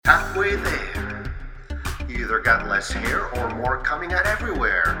either got less hair or more coming out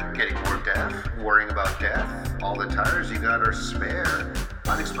everywhere. Getting more deaf, worrying about death. All the tires you got are spare.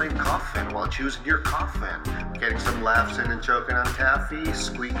 Unexplained coughing while choosing your coffin. Getting some laughs in and choking on taffy.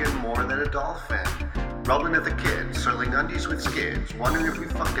 Squeaking more than a dolphin. Rubbing at the kids, circling undies with skids. Wondering if we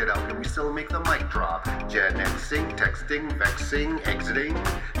fucked it up and we still make the mic drop. Gen Xing, texting, vexing, exiting.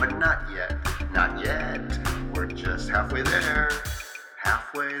 But not yet, not yet. We're just halfway there.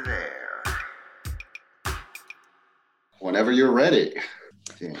 Halfway there. Whenever you're ready.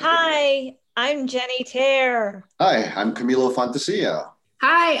 Hi, I'm Jenny Tare. Hi, I'm Camilo Fantasia.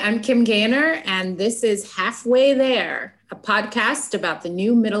 Hi, I'm Kim Gaynor, and this is Halfway There, a podcast about the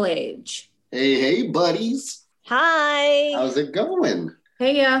new middle age. Hey, buddies. Hi. How's it going?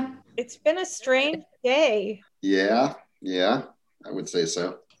 Hey, yeah. It's been a strange day. Yeah, I would say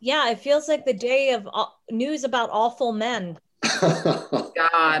so. Yeah, it feels like the day of news about awful men.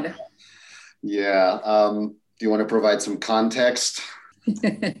 God. Yeah. Do you want to provide some context?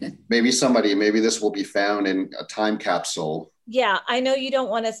 Maybe this will be found in a time capsule. Yeah, I know you don't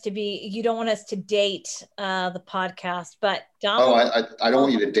want us to date the podcast, but Donald. Oh, I don't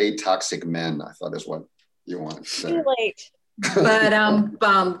want you to date toxic men, I thought is what you wanted to say. Too late.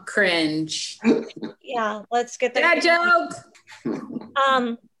 But cringe. Yeah, let's get that joke.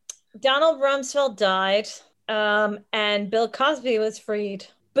 Donald Rumsfeld died, and Bill Cosby was freed.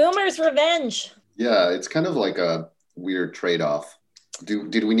 Boomer's revenge. Yeah, it's kind of like a weird trade-off.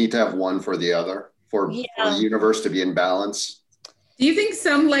 Did we need to have one for the other for the universe to be in balance? Do you think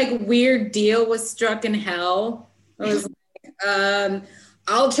some weird deal was struck in hell? It was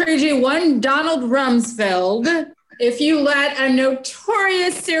I'll trade you one Donald Rumsfeld if you let a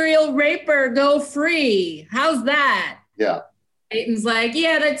notorious serial raper go free. How's that? Yeah. Peyton's like,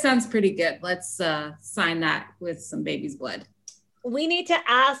 yeah, that sounds pretty good. Let's sign that with some baby's blood. We need to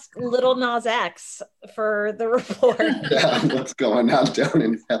ask Little Nas X for the report. Yeah, what's going on down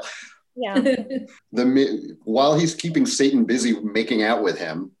in hell? Yeah. While he's keeping Satan busy making out with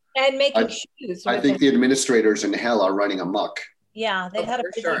him. And making shoes. I think the administrators in hell are running amok. Yeah, they had a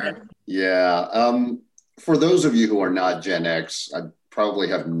pretty good. Yeah. For those of you who are not Gen X, I probably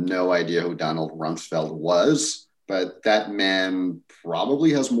have no idea who Donald Rumsfeld was, but that man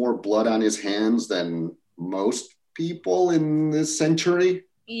probably has more blood on his hands than most people in this century.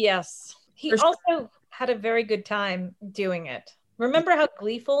 Yes. He also had a very good time doing it. Remember how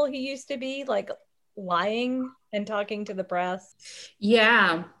gleeful he used to be, lying and talking to the press?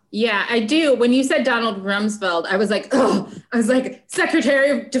 Yeah, I do. When you said Donald Rumsfeld, I was like, Secretary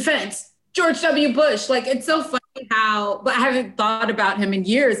of Defense, George W. Bush. It's so funny but I haven't thought about him in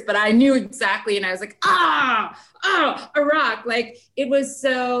years, but I knew exactly. And I was like, Iraq. It was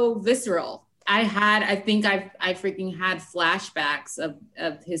so visceral. I think I freaking had flashbacks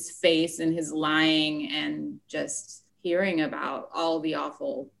of his face and his lying and just hearing about all the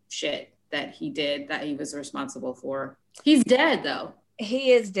awful shit that he did, that he was responsible for. He's dead though.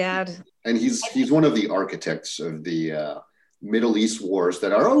 He is dead. And he's one of the architects of the Middle East wars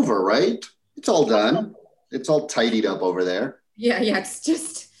that are over, right? It's all done. It's all tidied up over there. Yeah. It's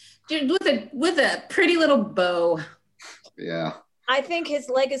just with a pretty little bow. Yeah. I think his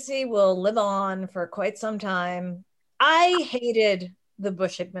legacy will live on for quite some time. I hated the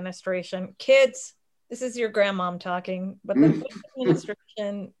Bush administration. Kids, this is your grandmom talking, but the Bush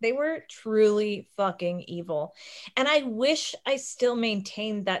administration, they were truly fucking evil. And I wish I still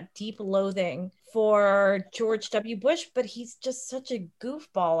maintained that deep loathing for George W. Bush, but he's just such a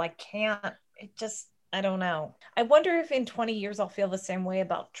goofball. I don't know. I wonder if in 20 years I'll feel the same way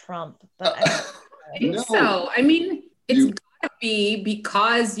about Trump. But I think so. I mean, it's gotta be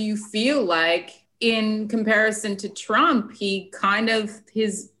because you feel like in comparison to Trump, he kind of,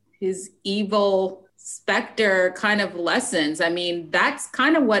 his evil specter kind of lessens. I mean, that's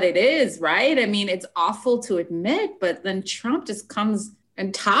kind of what it is, right? I mean, it's awful to admit, but then Trump just comes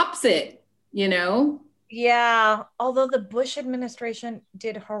and tops it, you know? Yeah, although the Bush administration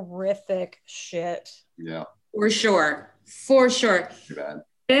did horrific shit. Yeah. For sure. Too bad.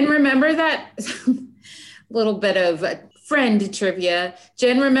 And remember that little bit of friend trivia.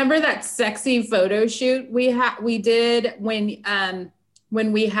 Jen, remember that sexy photo shoot we did when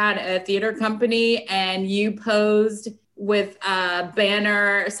we had a theater company and you posed with a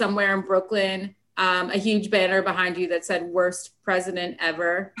banner somewhere in Brooklyn, a huge banner behind you that said "Worst President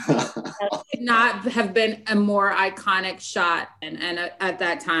Ever." Could not have been a more iconic shot. And at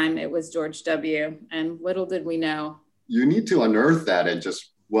that time, it was George W. And little did we know. You need to unearth that and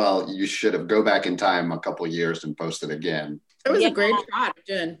you should have go back in time a couple of years and post it again. It was a great shot,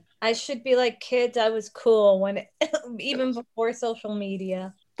 Jen. I should be like, kids, I was cool when even before social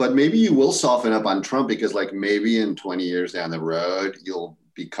media. But maybe you will soften up on Trump because like maybe in 20 years down the road, you'll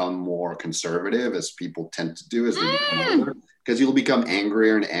become more conservative as people tend to do as they become older, because you'll become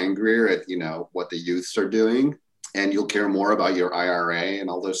angrier and angrier at, what the youths are doing, and you'll care more about your IRA and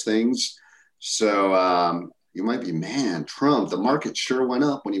all those things. So you might be, man, Trump, the market sure went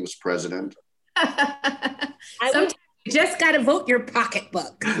up when he was president. Sometimes you just got to vote your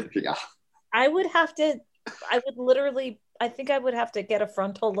pocketbook. Yeah. I would have to get a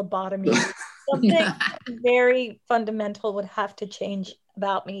frontal lobotomy. Something very fundamental would have to change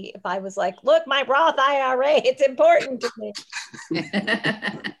about me if I was like, look, my Roth IRA, it's important to me.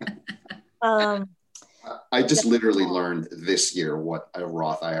 I just literally learned this year what a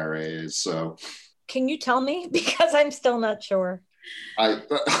Roth IRA is. So can you tell me? Because I'm still not sure.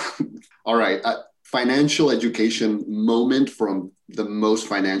 All right. Financial education moment from the most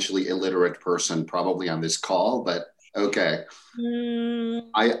financially illiterate person probably on this call, but okay.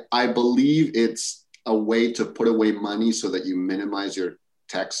 I believe it's a way to put away money so that you minimize your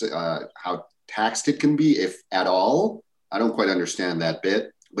tax, how taxed it can be, if at all. I don't quite understand that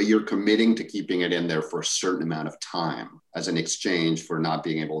bit, but you're committing to keeping it in there for a certain amount of time as an exchange for not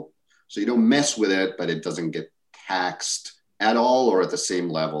being able, so you don't mess with it, but it doesn't get taxed at all or at the same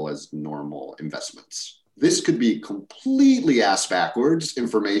level as normal investments. This could be completely ass backwards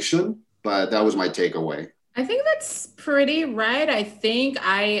information, but that was my takeaway. I think that's pretty right. I think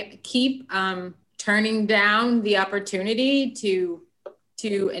I keep turning down the opportunity to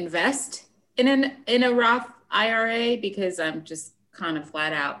invest in a Roth IRA because I'm just kind of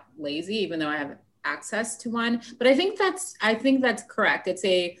flat out lazy, even though I have access to one. But I think that's correct. It's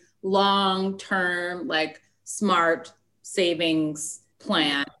a long-term, like smart savings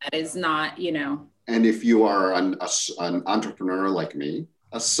plan that is not, And if you are an entrepreneur like me,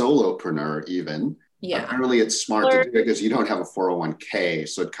 a solopreneur even, apparently it's smart to do it because you don't have a 401k.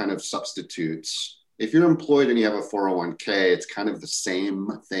 So it kind of substitutes. If you're employed and you have a 401k, it's kind of the same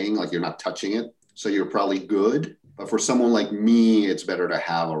thing, like you're not touching it. So you're probably good. But for someone like me, it's better to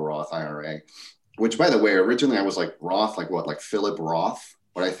have a Roth IRA, which, by the way, originally I was like Roth, like Philip Roth,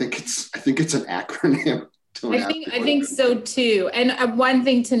 but I think it's an acronym. I think so too. And one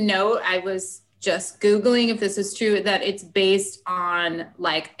thing to note, I was just Googling if this is true, that it's based on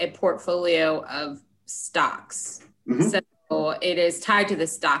like a portfolio of stocks. Mm-hmm. So it is tied to the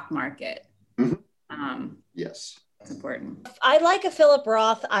stock market. Mm-hmm. Yes. That's important. I like a Philip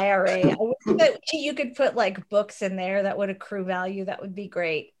Roth IRA. I wish that you could put like books in there that would accrue value. That would be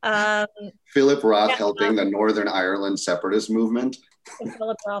great. Philip Roth helping the Northern Ireland separatist movement. The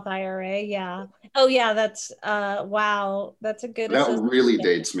Philip Roth IRA, yeah. Oh yeah, that's wow. That's a good. That really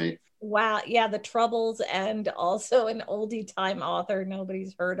dates me. Wow, yeah, the Troubles, and also an oldie time author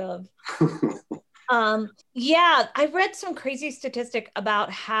nobody's heard of. Yeah, I read some crazy statistic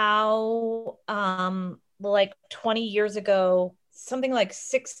about how like 20 years ago, something like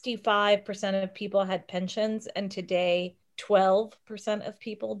 65% of people had pensions, and today 12% of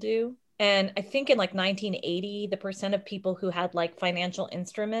people do. And I think in like 1980, the percent of people who had like financial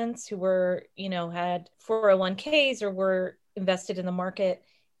instruments, who were, had 401ks or were invested in the market,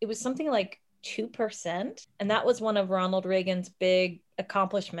 it was something like 2%. And that was one of Ronald Reagan's big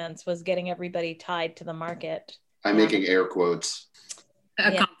accomplishments, was getting everybody tied to the market. I'm making air quotes.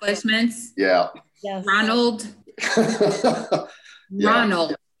 Accomplishments? Yeah. Yes. Ronald.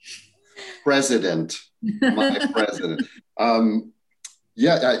 Ronald. President. My president. I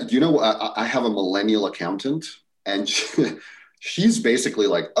have a millennial accountant, and she's basically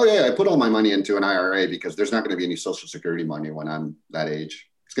like, oh yeah, I put all my money into an IRA because there's not going to be any Social Security money when I'm that age.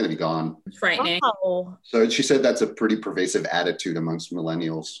 It's going to be gone. It's frightening. Oh. So she said that's a pretty pervasive attitude amongst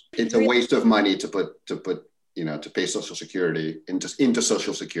millennials. It's a waste of money to pay Social Security into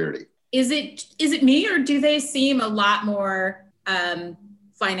Social Security. Is it me, or do they seem a lot more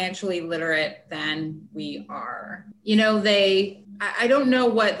financially literate than we are? I don't know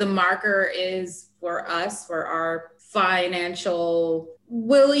what the marker is for us, for our financial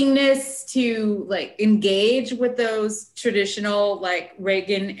willingness to like engage with those traditional like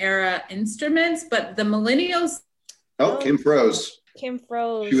Reagan era instruments, but the millennials. Oh, Kim froze. Kim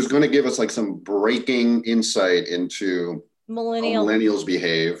froze. She was going to give us like some breaking insight into how millennials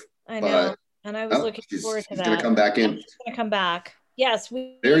behave. I know. And I was looking forward to that. She's going to come back in. She's going to come back. Yes,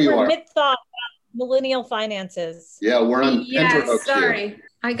 we you were are. mid-thought millennial finances. Yeah, we're on. Yeah, sorry.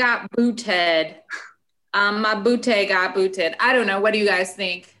 I got booted. My bootay got booted. I don't know. What do you guys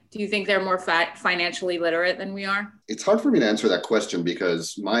think? Do you think they're more financially literate than we are? It's hard for me to answer that question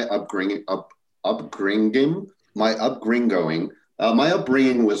because my upbringing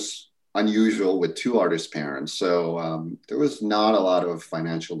was unusual with two artist parents. So there was not a lot of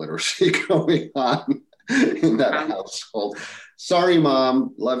financial literacy going on in that household. Sorry,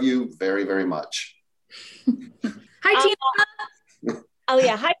 Mom. Love you very, very much. Hi, Tina. Oh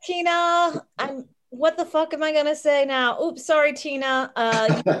yeah, hi Tina. What the fuck am I gonna say now? Oops, sorry, Tina. You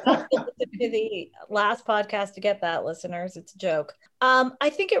have to listen to the last podcast to get that, listeners. It's a joke. I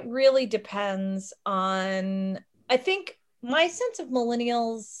think it really depends on. I think my sense of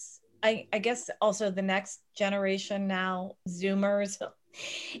millennials. I guess also the next generation now, Zoomers,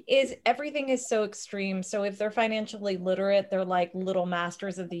 is everything is so extreme. So if they're financially literate, they're like little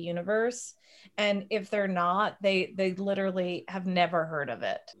masters of the universe. And if they're not, they literally have never heard of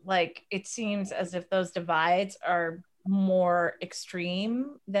it. Like it seems as if those divides are more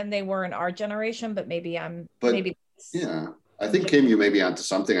extreme than they were in our generation, but maybe yeah. I think, Kim, you may be onto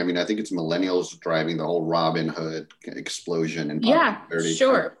something. I mean, I think it's millennials driving the whole Robin Hood explosion and popularity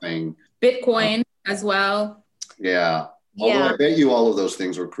kind of thing. Bitcoin as well. Yeah. Although I bet you all of those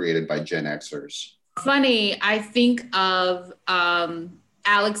things were created by Gen Xers. Funny, I think of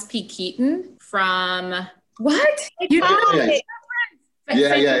Alex P. Keaton from what? You know?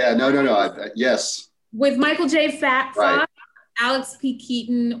 Yeah. No. Yes. With Michael J. Fox. Right. Alex P.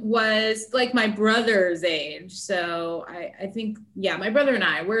 Keaton was like my brother's age. So I think, my brother and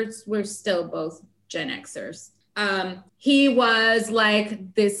I, we're still both Gen Xers. He was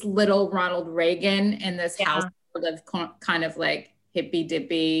like this little Ronald Reagan in this household of kind of like hippy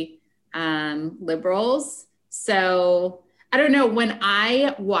dippy liberals. So I don't know, when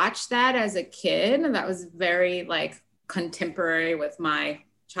I watched that as a kid, that was very like contemporary with my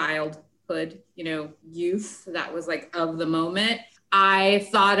childhood, youth. That was like of the moment. I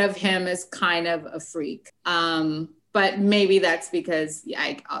thought of him as kind of a freak. But maybe that's because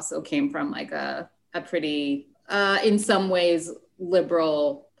I also came from like a pretty, in some ways,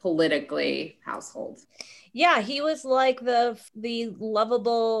 liberal politically household. Yeah, he was like the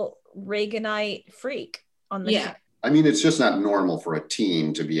lovable Reaganite freak on the show. I mean, it's just not normal for a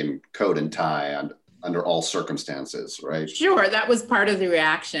teen to be in coat and tie under all circumstances, right? Sure, that was part of the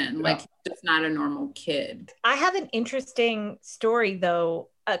reaction. Yeah. Like, he's just not a normal kid. I have an interesting story, though,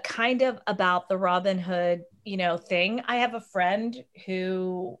 kind of about the Robin Hood, thing. I have a friend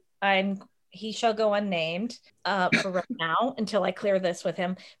who he shall go unnamed for right now until I clear this with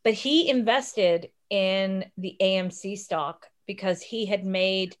him. But he invested in the AMC stock because he had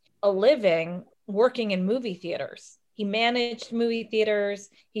made a living working in movie theaters. He managed movie theaters.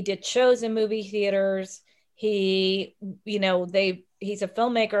 He did shows in movie theaters. He's a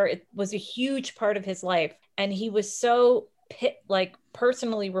filmmaker. It was a huge part of his life. And he was so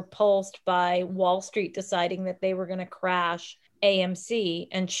personally repulsed by Wall Street deciding that they were going to crash AMC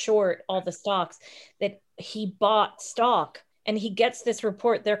and short all the stocks that he bought stock. And he gets this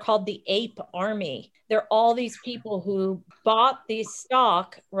report. They're called the Ape Army. They're all these people who bought these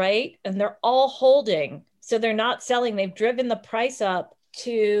stock, right? And they're all holding. So they're not selling. They've driven the price up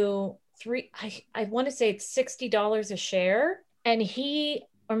to I want to say it's $60 a share. And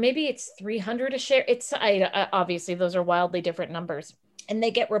or maybe it's $300 a share. Obviously those are wildly different numbers. And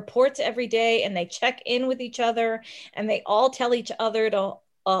they get reports every day and they check in with each other and they all tell each other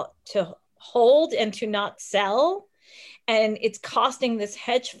to hold and to not sell. And it's costing this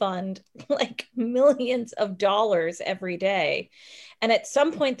hedge fund like millions of dollars every day. And at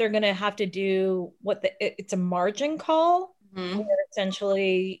some point, they're going to have to do it's a margin call, where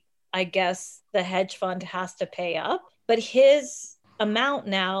essentially, I guess, the hedge fund has to pay up. But his amount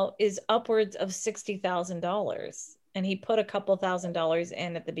now is upwards of $60,000. And he put a couple $1,000s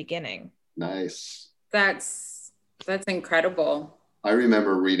in at the beginning. Nice. That's incredible. I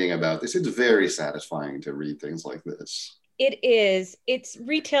remember reading about this. It's very satisfying to read things like this. It is. It's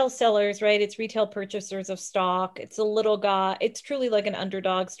retail sellers, right? It's retail purchasers of stock. It's a little guy. It's truly like an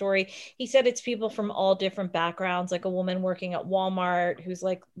underdog story. He said it's people from all different backgrounds, like a woman working at Walmart who's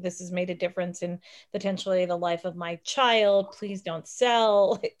like, this has made a difference in potentially the life of my child. Please don't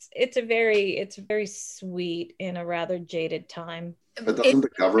sell. It's very sweet in a rather jaded time. But doesn't the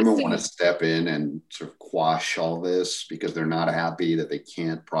government want to step in and sort of quash all this because they're not happy that they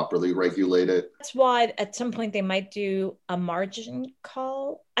can't properly regulate it? That's why at some point they might do a margin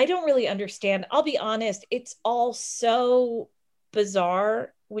call. I don't really understand. I'll be honest. It's all so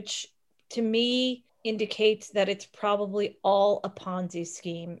bizarre, which to me indicates that it's probably all a Ponzi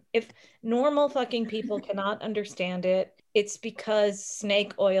scheme. If normal fucking people cannot understand it, it's because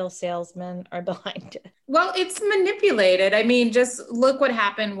snake oil salesmen are behind it. Well, it's manipulated. I mean, just look what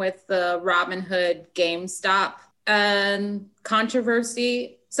happened with the Robin Hood GameStop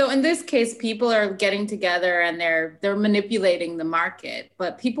controversy. So in this case, people are getting together and they're manipulating the market,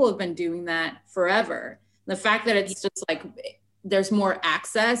 but people have been doing that forever. The fact that it's just like there's more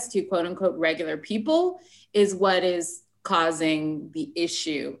access to quote unquote regular people is what is causing the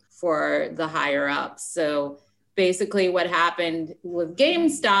issue for the higher ups. So basically what happened with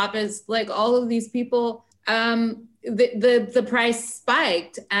GameStop is like all of these people, the price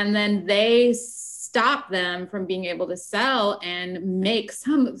spiked and then they stopped them from being able to sell and make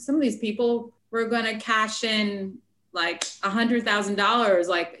some of these people were going to cash in like $100,000,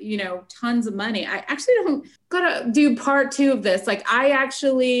 like, you know, tons of money. I actually don't gotta do part 2 of this. Like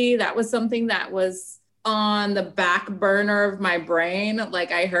that was something that was on the back burner of my brain.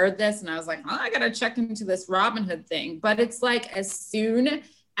 Like I heard this and I was like, oh, I gotta check into this Robinhood thing. But it's like as soon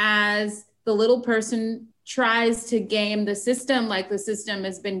as the little person tries to game the system, like the system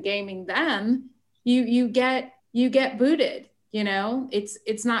has been gaming them, you get booted. You know,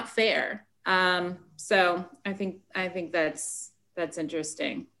 it's not fair. So I think that's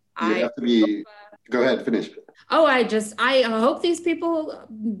interesting. You have to be. Go ahead, finish. Oh, I hope these people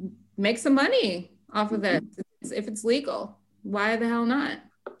make some money off of it. If it's legal, why the hell not?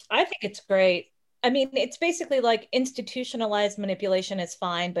 I think it's great. I mean, it's basically like institutionalized manipulation is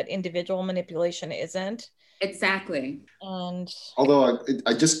fine, but individual manipulation isn't. Exactly. And although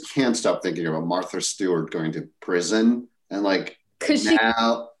I just can't stop thinking about Martha Stewart going to prison and like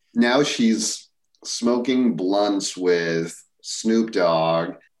now she's smoking blunts with Snoop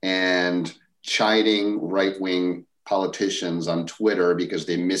Dogg and chiding right-wing politicians on Twitter because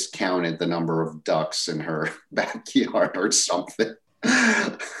they miscounted the number of ducks in her backyard or something.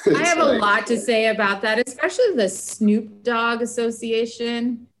 I have a lot to say about that, especially the Snoop Dogg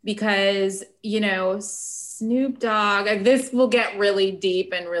Association, because, you know, Snoop Dogg, this will get really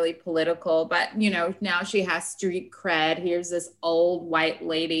deep and really political, but, you know, now she has street cred. Here's this old white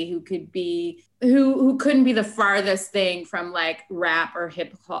lady who couldn't be the farthest thing from like rap or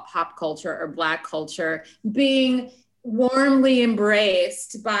hip hop culture or Black culture being warmly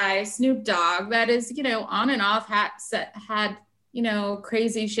embraced by Snoop Dogg. That is, you know, on and off had you know,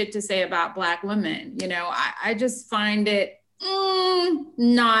 crazy shit to say about Black women. You know, I just find it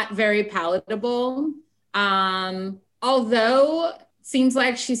not very palatable. Although seems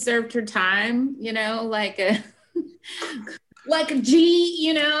like she served her time, you know, like a G,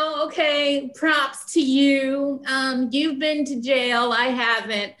 you know, okay, props to you. You've been to jail, I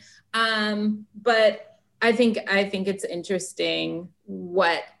haven't. But I think it's interesting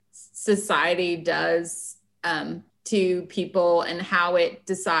what society does to people and how it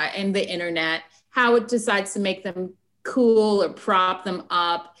decides, and the internet, how it decides to make them cool or prop them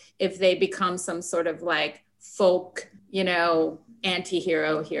up if they become some sort of like folk, you know,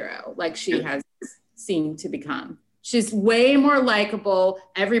 anti-hero hero, like she has seemed to become. She's way more likable,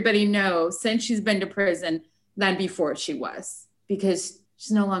 everybody knows, since she's been to prison than before she was, because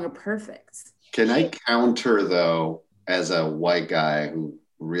she's no longer perfect. Can I counter, though, as a white guy who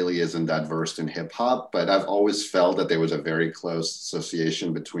really isn't that versed in hip hop, but I've always felt that there was a very close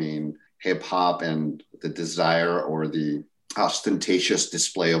association between hip hop and the desire or the ostentatious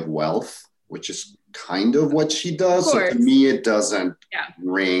display of wealth, which is kind of what she does. So to me, it doesn't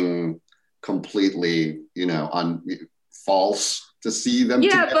ring completely, you know, false to see them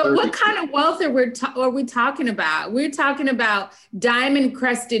together. But what kind of wealth are we talking about? We're talking about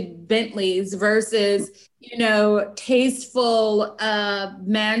diamond-crested Bentleys versus, you know, tasteful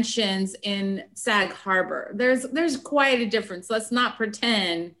mansions in Sag Harbor. There's quite a difference. Let's not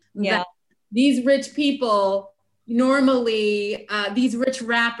pretend that these rich people normally, these rich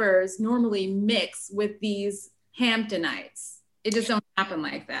rappers normally mix with these Hamptonites. It just don't happen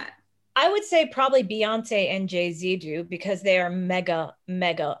like that. I would say probably Beyonce and Jay-Z do, because they are mega,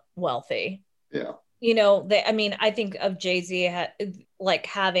 mega wealthy. Yeah. You know, I think of Jay-Z like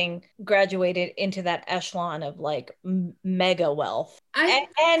having graduated into that echelon of like mega wealth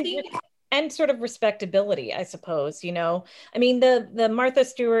and sort of respectability, I suppose, you know. I mean, the Martha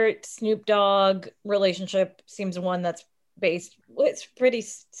Stewart, Snoop Dogg relationship seems one that's it's pretty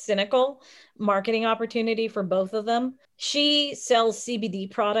cynical marketing opportunity for both of them. She sells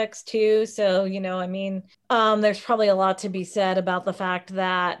CBD products too. So, you know, I mean, there's probably a lot to be said about the fact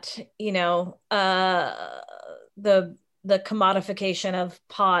that, you know, the commodification of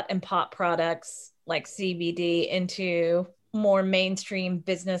pot and pot products like CBD into more mainstream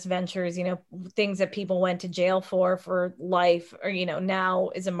business ventures, you know, things that people went to jail for life, or, you know, now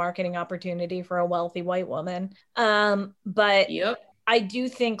is a marketing opportunity for a wealthy white woman. But I do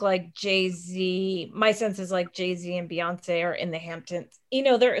think like Jay-Z, my sense is like Jay-Z and Beyonce are in the Hamptons. You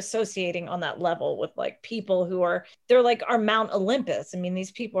know, they're associating on that level with like people who are, they're like our Mount Olympus. I mean,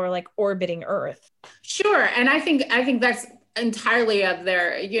 these people are like orbiting Earth. Sure. And I think that's entirely of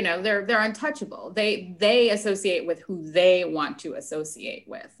their, you know, they're untouchable. They associate with who they want to associate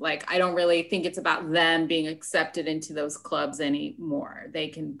with. Like, I don't really think it's about them being accepted into those clubs anymore. They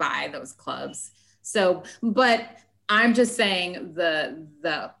can buy those clubs. So, but I'm just saying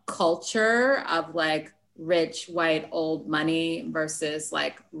the culture of like rich, white, old money versus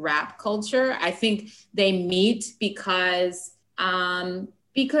like rap culture, I think they meet because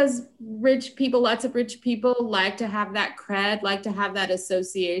rich people, lots of rich people like to have that cred, like to have that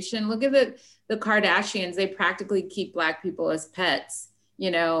association. Look at the Kardashians. They practically keep Black people as pets, you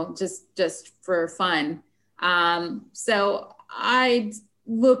know, just for fun. So I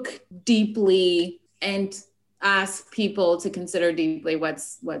look deeply and ask people to consider deeply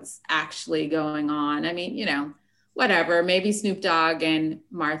what's actually going on. I mean, you know, whatever, maybe Snoop Dogg and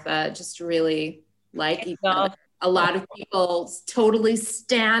Martha just really like each other. A lot of people totally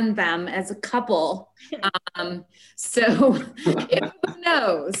stan them as a couple. So who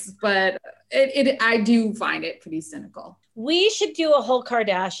knows? But I do find it pretty cynical. We should do a whole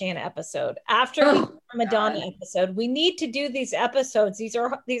Kardashian episode after we do a Madonna episode. We need to do these episodes. These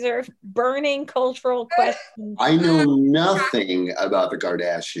are burning cultural questions. I know nothing about the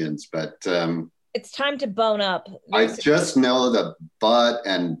Kardashians, but it's time to bone up. I just know the butt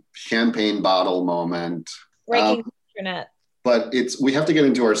and champagne bottle moment. Breaking the internet. But we have to get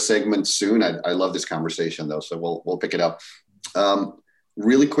into our segment soon. I love this conversation though, so we'll pick it up.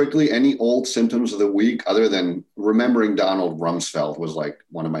 Really quickly, any old symptoms of the week other than remembering Donald Rumsfeld was like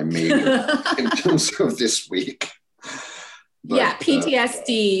one of my major symptoms of this week. But, yeah,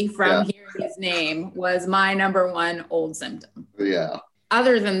 PTSD from hearing his name was my number one old symptom. Yeah.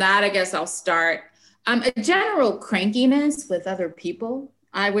 Other than that, I guess I'll start. A general crankiness with other people,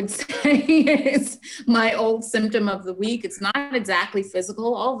 I would say, is my old symptom of the week. It's not exactly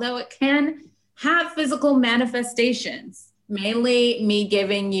physical, although it can have physical manifestations. Mainly me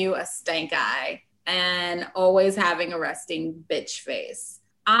giving you a stank eye and always having a resting bitch face.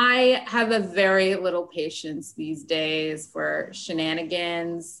 I have a very little patience these days for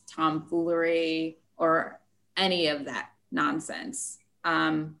shenanigans, tomfoolery, or any of that nonsense.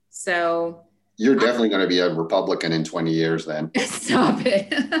 So you're definitely going to be a Republican in 20 years then. Stop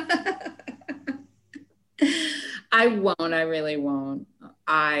it. I won't. I really won't.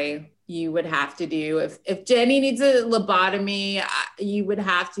 You would have to do, if Jenny needs a lobotomy, you would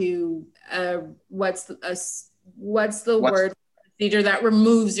have to, what's the word procedure that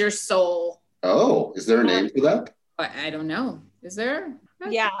removes your soul? Oh, is there a name for that? I don't know. Is there?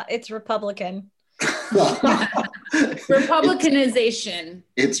 Yeah, it's Republican. Republicanization.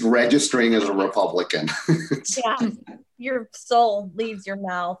 It's registering as a Republican. Yeah, your soul leaves your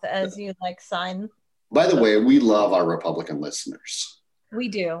mouth as you like sign. By the way, we love our Republican listeners. We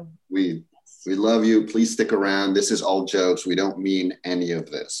do. We love you. Please stick around. This is all jokes. We don't mean any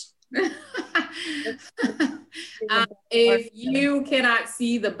of this. If you cannot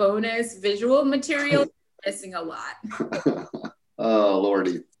see the bonus visual material, you're missing a lot. Oh,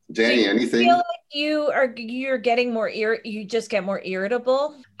 Lordy. Jenny, anything? I feel like you're getting more you just get more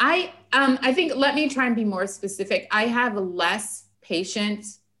irritable. I think, let me try and be more specific. I have less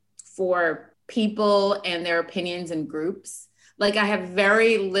patience for people and their opinions in groups. Like, I have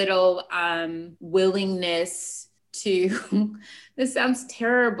very little willingness to, this sounds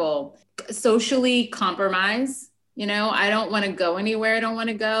terrible, socially compromise. You know, I don't want to go anywhere I don't want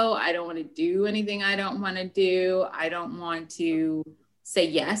to go. I don't want to do anything I don't want to do. I don't want to say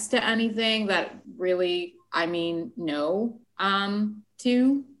yes to anything that really, I mean, no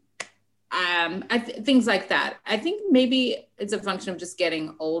to. Things like that. I think maybe it's a function of just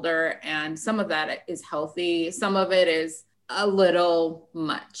getting older, and some of that is healthy. Some of it is a little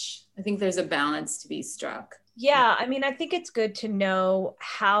much. I think there's a balance to be struck. Yeah, I mean, I think it's good to know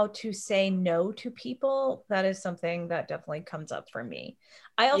how to say no to people. That is something that definitely comes up for me.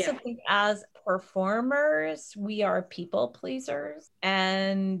 I also think as performers, we are people pleasers,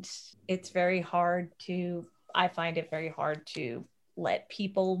 and it's very hard to, I find it very hard to let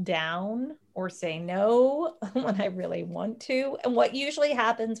people down or say no when I really want to. And what usually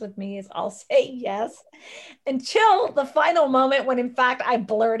happens with me is I'll say yes until the final moment when in fact I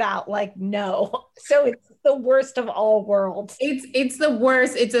blurt out like no. So it's the worst of all worlds. It's the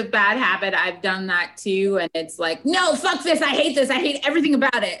worst. It's a bad habit. I've done that too. And it's like, no, fuck this. I hate this. I hate everything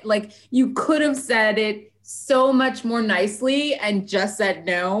about it. Like, you could have said it so much more nicely and just said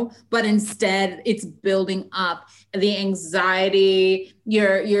no, but instead it's building up the anxiety.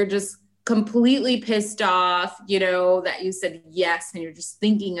 You're just completely pissed off, you know, that you said yes, and you're just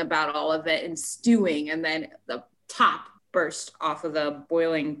thinking about all of it and stewing, and then the top burst off of the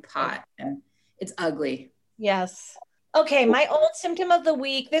boiling pot, and it's ugly. Yes. Okay, my old symptom of the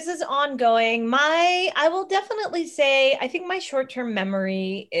week. This is ongoing. I will definitely say, I think my short-term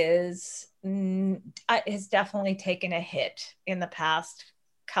memory has definitely taken a hit in the past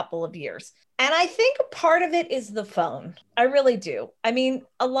couple of years. And I think part of it is the phone. I really do. I mean,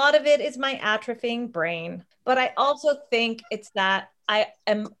 a lot of it is my atrophying brain, but I also think it's that I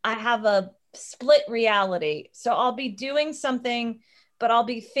have a split reality. So I'll be doing something, but I'll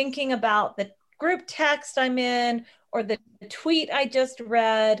be thinking about the group text I'm in, or the tweet I just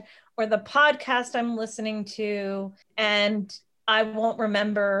read, or the podcast I'm listening to, and I won't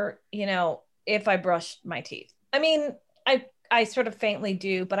remember, you know, if I brushed my teeth. I mean, I sort of faintly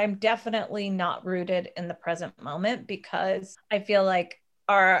do, but I'm definitely not rooted in the present moment, because I feel like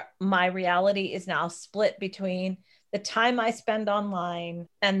my reality is now split between the time I spend online,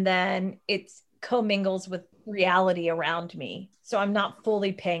 and then it's commingles with reality around me. So I'm not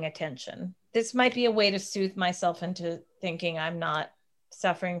fully paying attention. This might be a way to soothe myself into thinking I'm not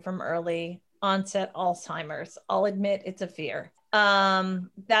suffering from early onset Alzheimer's. I'll admit it's a fear.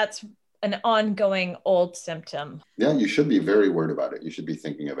 That's an ongoing old symptom. Yeah, you should be very worried about it. You should be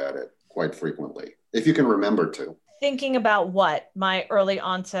thinking about it quite frequently, if you can remember to. Thinking about what? My early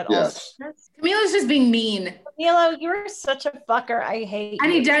onset Yes. Alzheimer's? Camilo's just being mean. Camilo, you're such a fucker. I hate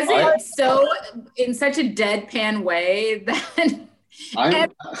And you. he does it so in such a deadpan way that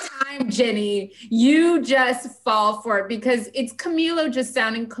every time, Jenny, you just fall for it, because it's Camilo just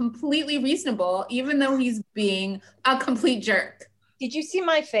sounding completely reasonable, even though he's being a complete jerk. Did you see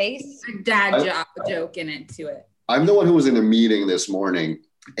my face? A dad joke in it to it. I'm the one who was in a meeting this morning,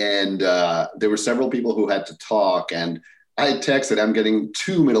 and there were several people who had to talk, and I texted, I'm getting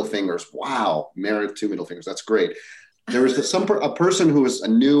 2 middle fingers. Wow, Merit, 2 middle fingers. That's great. There was a person who was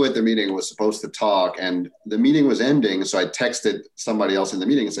new at the meeting, was supposed to talk, and the meeting was ending. So I texted somebody else in the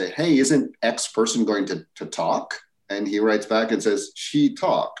meeting and say, hey, isn't X person going to talk? And he writes back and says, she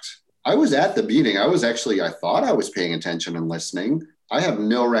talked. I was at the meeting. I thought I was paying attention and listening. I have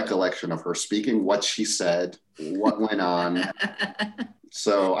no recollection of her speaking, what she said, what went on.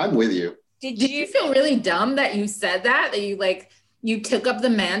 So I'm with you. Did you feel really dumb that you said that you took up the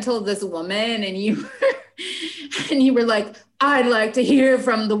mantle of this woman, and you were like, I'd like to hear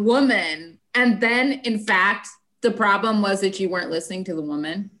from the woman. And then, in fact, the problem was that you weren't listening to the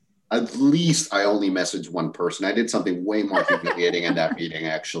woman. At least I only messaged one person. I did something way more humiliating in that meeting,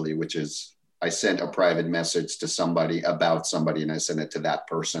 actually, which is I sent a private message to somebody about somebody, and I sent it to that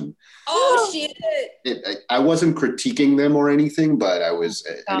person. Oh, shit. I wasn't critiquing them or anything, but I was,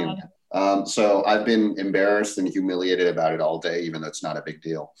 anyway. So I've been embarrassed and humiliated about it all day, even though it's not a big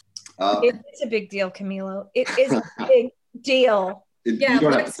deal. It's a big deal, Camilo. It is a big deal. You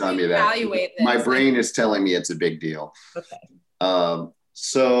don't have to tell me that. This. My brain is telling me it's a big deal. Okay.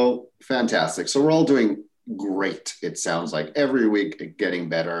 So fantastic. So we're all doing great. It sounds like every week getting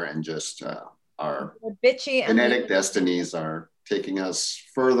better, and just our bitchy genetic destinies are taking us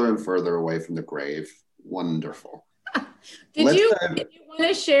further and further away from the grave. Wonderful. Did you want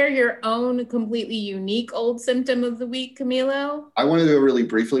to share your own completely unique old symptom of the week, Camilo? I want to do it really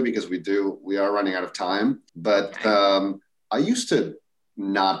briefly because we are running out of time. But I used to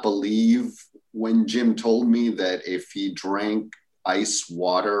not believe when Jim told me that if he drank ice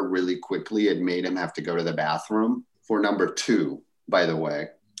water really quickly, it made him have to go to the bathroom for number 2, by the way.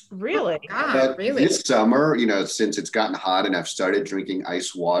 Really? But this summer, since it's gotten hot and I've started drinking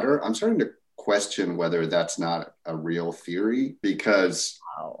ice water, I'm starting to question whether that's not a real theory, because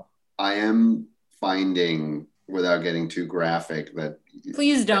I am finding, without getting too graphic, that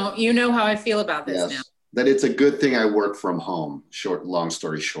please don't. You know how I feel about this now. That it's a good thing I work from home. Long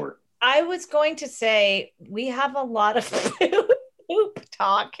story short. I was going to say we have a lot of poop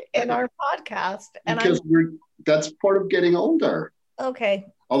talk in our podcast, and because that's part of getting older. Okay.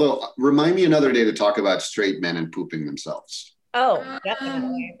 Although, remind me another day to talk about straight men and pooping themselves. Oh,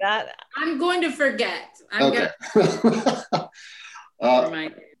 definitely. That I'm going to forget.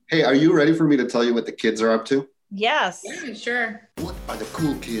 Hey, are you ready for me to tell you what the kids are up to? Yes. Yeah, sure. What are the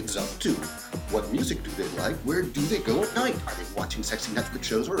cool kids up to? What music do they like? Where do they go at night? Are they watching sexy Netflix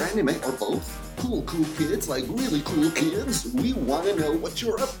shows or anime or both? Cool kids, like really cool kids. We want to know what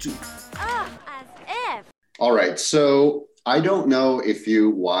you're up to. As if. All right, so I don't know if you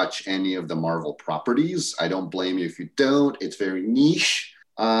watch any of the Marvel properties. I don't blame you if you don't. It's very niche.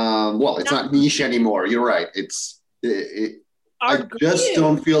 Well, it's not niche anymore. You're right. I just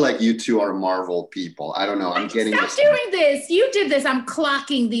don't feel like you two are Marvel people. I don't know. I'm getting Stop doing this. You did this. I'm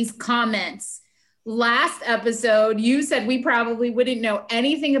clocking these comments. Last episode, you said we probably wouldn't know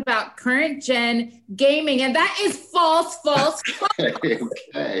anything about current gen gaming, and that is false.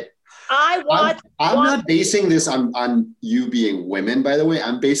 Okay. I watched. I'm not basing this on you being women, by the way.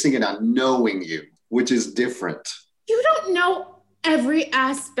 I'm basing it on knowing you, which is different. You don't know every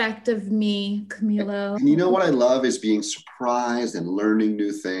aspect of me, Camilo. And you know what I love is being surprised and learning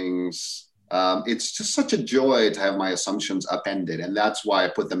new things. It's just such a joy to have my assumptions upended, and that's why I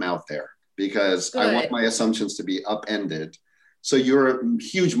put them out there, because I want my assumptions to be upended. So you're a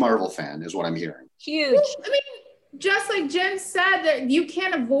huge Marvel fan, is what I'm hearing. Huge. Well, I mean, just like Jen said, that you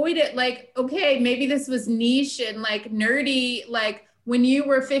can't avoid it. Like, okay, maybe this was niche and like nerdy, like when you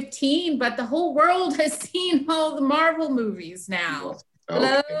were 15, but the whole world has seen all the Marvel movies now. Okay.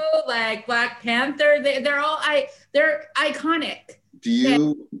 Hello, like Black Panther, they're iconic.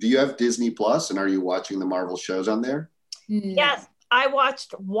 Do you have Disney Plus, and are you watching the Marvel shows on there? No. Yes, I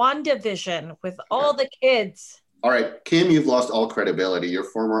watched WandaVision with all the kids. All right, Kim, you've lost all credibility. Your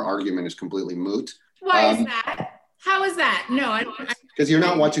former argument is completely moot. Why is that? How is that? No, I don't. Because you're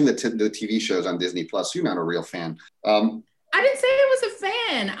not watching the TV shows on Disney Plus. You're not a real fan. I didn't say I was a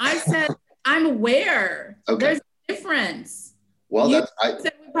fan. I said I'm aware. Okay. There's a difference. Well, You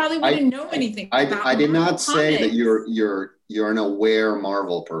said we probably wouldn't know anything. I did not say that comics. you're an aware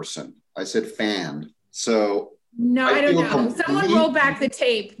Marvel person. I said fan. So No, I don't know. Someone complete- roll back the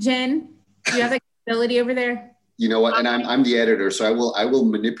tape. Jen, do you have that ability over there? You know what? And I'm the editor, so I will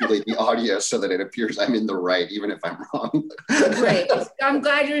manipulate the audio so that it appears I'm in the right, even if I'm wrong. Great. I'm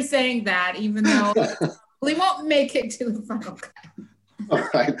glad you're saying that, even though we won't make it to the final cut. All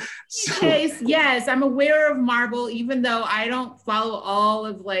right. Case, yes, I'm aware of Marvel, even though I don't follow all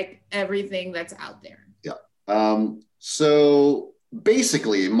of like everything that's out there. Yeah. So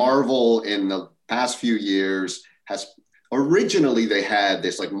basically, Marvel in the past few years has originally they had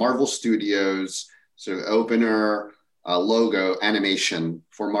this like Marvel Studios sort of opener logo animation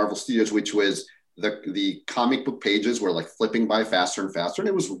for Marvel Studios, which was the comic book pages were like flipping by faster and faster. And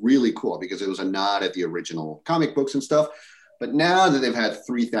it was really cool because it was a nod at the original comic books and stuff. But now that they've had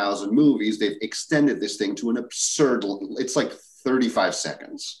 3,000 movies, they've extended this thing to an absurd, it's like 35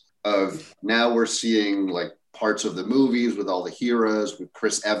 seconds of now we're seeing like parts of the movies with all the heroes, with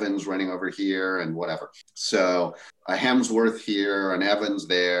Chris Evans running over here and whatever. So a Hemsworth here, an Evans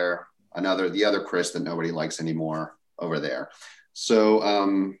there, the other Chris that nobody likes anymore over there.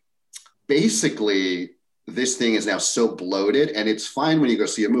 So basically, this thing is now so bloated, and it's fine when you go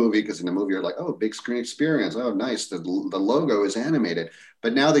see a movie because in the movie you're like, oh, big screen experience. Oh, nice. The logo is animated.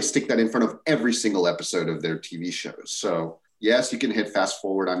 But now they stick that in front of every single episode of their TV shows. So yes, you can hit fast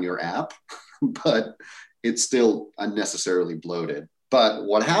forward on your app, but it's still unnecessarily bloated. But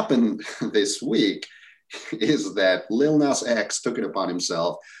what happened this week is that Lil Nas X took it upon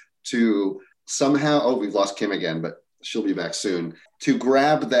himself to somehow, we've lost Kim again, but she'll be back soon, to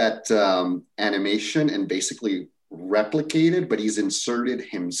grab that animation and basically replicate it, but he's inserted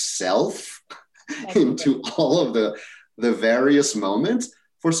himself into all of the various moments.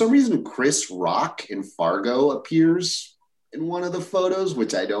 For some reason, Chris Rock in Fargo appears in one of the photos,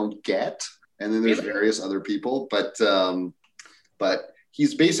 which I don't get. And then there's various other people, but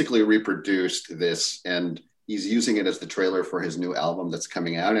he's basically reproduced this, and he's using it as the trailer for his new album that's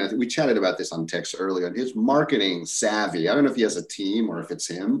coming out. And I think we chatted about this on text earlier. His marketing savvy, I don't know if he has a team or if it's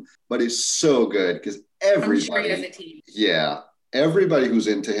him, but it's so good because everybody, I'm sure he has a team. Yeah, everybody who's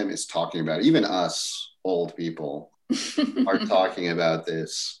into him is talking about it. Even us old people are talking about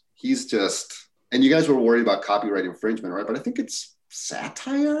this. He's just, and you guys were worried about copyright infringement, right? But I think it's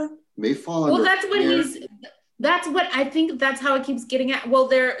satire. May fall under. Well, that's what I think. That's how it keeps getting at.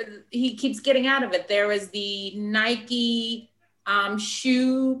 Well, he keeps getting out of it. There was the Nike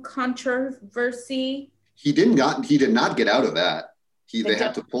shoe controversy. He did not get out of that. They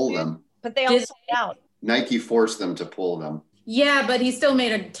had to pull them. But they all sold out. Nike forced them to pull them. Yeah, but he still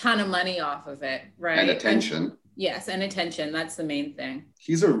made a ton of money off of it, right? And attention. Yes, and attention. That's the main thing.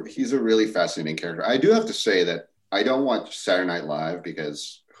 He's a really fascinating character. I do have to say that I don't watch Saturday Night Live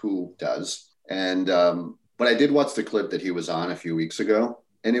because who does? And but I did watch the clip that he was on a few weeks ago.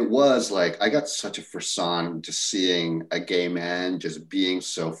 And it was like, I got such a frisson just seeing a gay man just being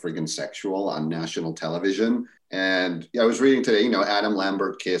so friggin' sexual on national television. And I was reading today, Adam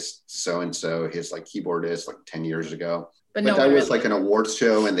Lambert kissed so-and-so, his like keyboardist like 10 years ago. But no, that was like an awards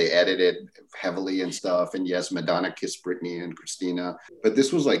show and they edited heavily and stuff. And yes, Madonna kissed Britney and Christina. But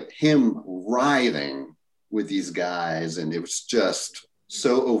this was like him writhing with these guys. And it was just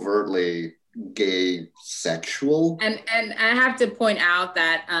so overtly gay sexual. And I have to point out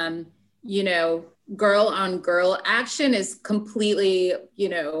that girl on girl action is completely,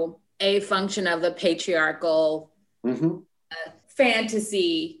 a function of the patriarchal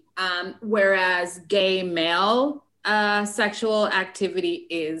fantasy, whereas gay male sexual activity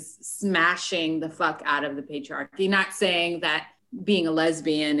is smashing the fuck out of the patriarchy. Not saying that being a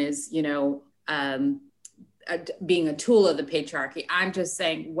lesbian is, being a tool of the patriarchy. I'm just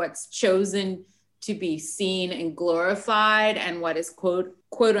saying what's chosen to be seen and glorified and what is quote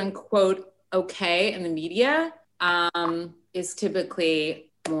unquote okay in the media is typically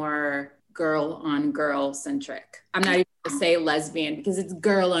more girl on girl centric. I'm not even gonna say lesbian because it's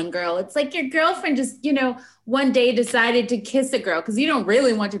girl on girl. It's like your girlfriend just, one day decided to kiss a girl because you don't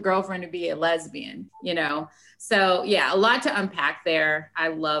really want your girlfriend to be a lesbian, So yeah, a lot to unpack there. I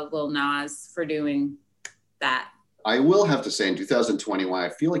love Lil Nas for doing that. I will have to say in 2021, I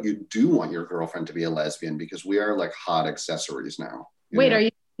feel like you do want your girlfriend to be a lesbian because we are like hot accessories now. Wait, are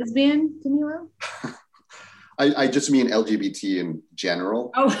you lesbian, Camilo? I just mean LGBT in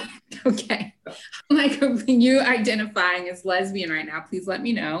general. Oh, okay. I'm like, you identifying as lesbian right now, please let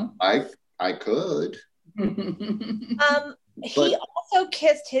me know. I could. He also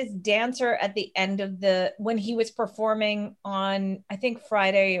kissed his dancer at the end of when he was performing on, I think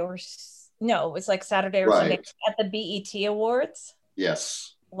Friday it was like Saturday or Sunday at the BET Awards.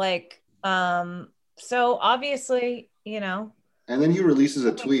 Yes. So obviously, And then he releases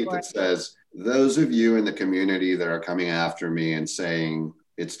a tweet that says, those of you in the community that are coming after me and saying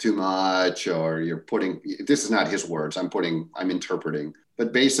it's too much, or this is not his words, I'm interpreting,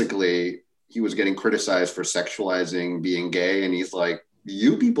 but basically he was getting criticized for sexualizing being gay. And he's like,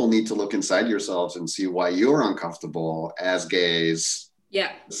 you people need to look inside yourselves and see why you're uncomfortable as gays.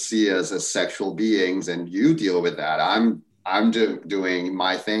 Yeah. See us as sexual beings, and you deal with that. I'm doing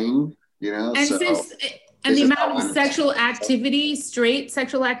my thing, And the amount of sexual activity, straight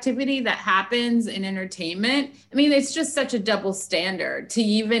sexual activity that happens in entertainment. I mean, it's just such a double standard to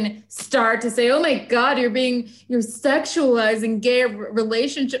even start to say, oh my God, you're sexualizing gay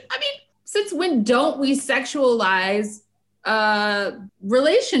relationship. I mean, since when don't we sexualize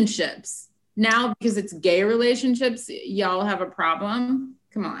relationships? Now, because it's gay relationships, y'all have a problem?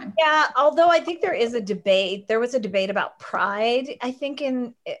 Come on. Yeah, although I think there was a debate about pride. I think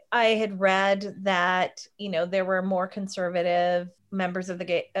I had read that, there were more conservative members of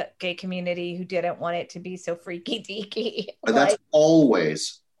the gay community who didn't want it to be so freaky deaky. But that's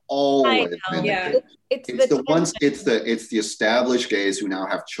always been yeah. It's the established gays who now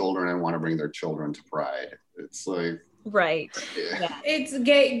have children and want to bring their children to Pride. It's like, right. Yeah. It's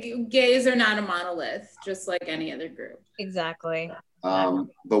gays are not a monolith, just like any other group. Exactly.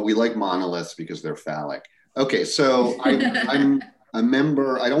 But we like monoliths because they're phallic. Okay, so I'm a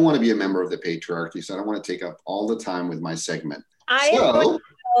member. I don't want to be a member of the patriarchy, so I don't want to take up all the time with my segment. Am going to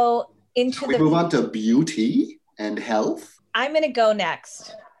go into move on to beauty and health. I'm going to go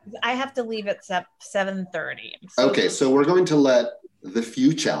next. I have to leave at 7:30. Okay, so we're going to let the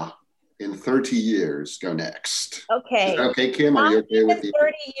future in 30 years go next. Okay. Is that okay, Kim? Are you okay with 30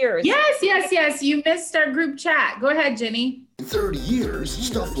 years? Yes. You missed our group chat. Go ahead, Jenny. In 30 years,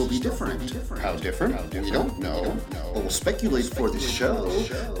 stuff will be different. How different? We don't know. But we'll speculate for the show.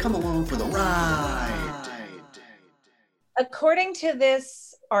 Come along for the ride. According to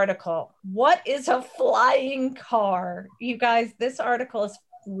this article, what is a flying car? You guys, this article is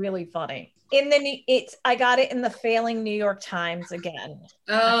really funny. I got it in the failing New York Times again.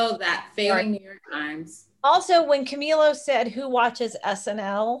 Oh, that failing New York Times. Also, when Camilo said who watches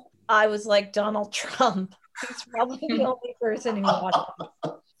SNL, I was like Donald Trump. He's probably the only person who watches.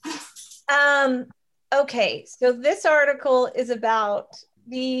 Okay, so this article is about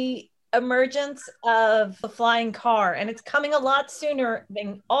the emergence of the flying car, and it's coming a lot sooner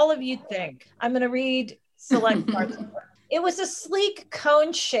than all of you think. I'm going to read select parts of it. It was a sleek,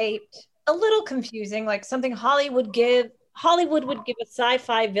 cone-shaped, a little confusing, like something Hollywood would give a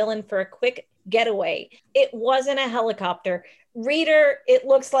sci-fi villain for a quick getaway. It wasn't a helicopter. Reader, it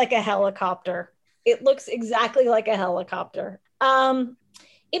looks like a helicopter. It looks exactly like a helicopter.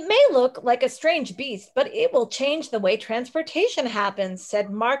 It may look like a strange beast, but it will change the way transportation happens,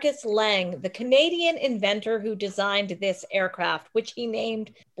 said Marcus Lang, the Canadian inventor who designed this aircraft, which he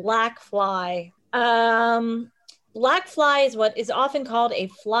named Black Fly. Black Fly is what is often called a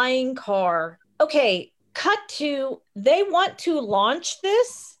flying car. Okay, cut to, they want to launch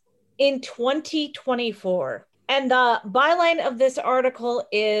this in 2024. And the byline of this article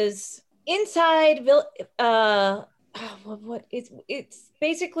is inside, it's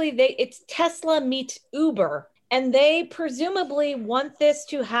basically, it's Tesla meets Uber. And they presumably want this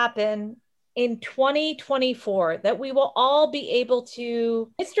to happen in 2024, that we will all be able to.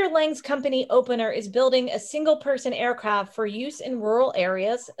 Mr. Lang's company Opener is building a single person aircraft for use in rural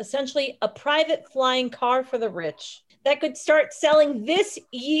areas, essentially a private flying car for the rich that could start selling this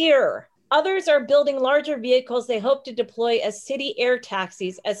year. Others are building larger vehicles they hope to deploy as city air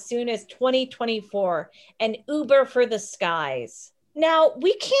taxis as soon as 2024, an Uber for the skies. Now,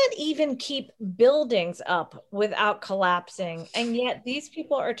 we can't even keep buildings up without collapsing. And yet these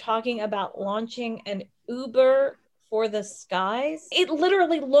people are talking about launching an Uber for the skies. It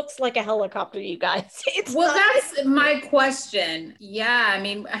literally looks like a helicopter, you guys. That's my question. Yeah, I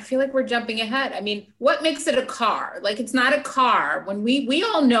mean, I feel like we're jumping ahead. I mean, what makes it a car? Like, it's not a car. When we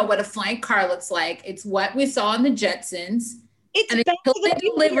all know what a flying car looks like. It's what we saw in the Jetsons. It's and until they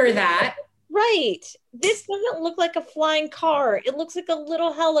deliver that. Right. This doesn't look like a flying car. It looks like a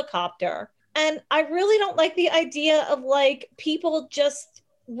little helicopter. And I really don't like the idea of like people just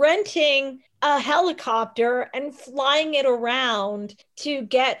renting a helicopter and flying it around to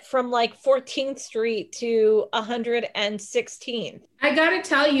get from like 14th Street to 116th. I gotta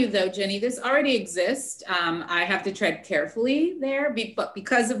tell you though, Jenny, this already exists. I have to tread carefully there, but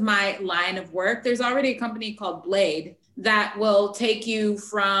because of my line of work, there's already a company called Blade that will take you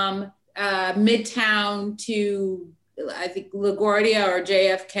from Midtown to, I think, LaGuardia or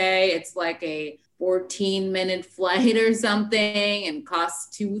JFK. It's like a 14-minute flight or something and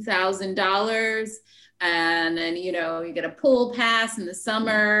costs $2,000. And then, you know, you get a pool pass in the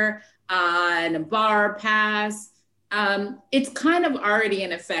summer and a bar pass. It's kind of already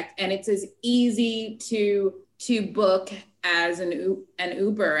in effect, and it's as easy to book as an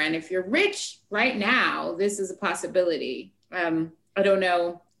Uber. And if you're rich right now, this is a possibility. I don't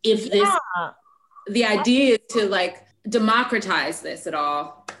know if the idea is to like democratize this at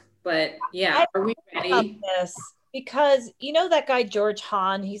all, but yeah, are we ready? This, because you know that guy George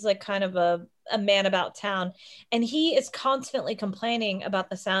Hahn, he's like kind of a man about town, and he is constantly complaining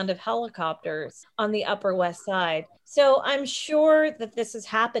about the sound of helicopters on the Upper West Side. So I'm sure that this is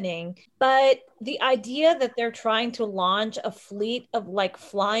happening, but the idea that they're trying to launch a fleet of like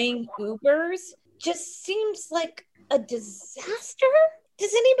flying Ubers just seems like a disaster.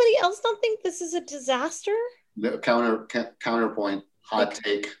 Does anybody else not think this is a disaster? No, counterpoint, hot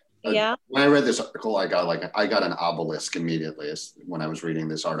take. Yeah. When I read this article, I got an obelisk immediately when I was reading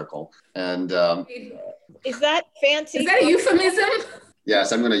this article. And is that fancy? Is that a euphemism?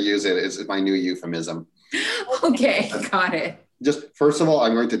 Yes, I'm going to use it. It's my new euphemism. Okay, got it. Just first of all,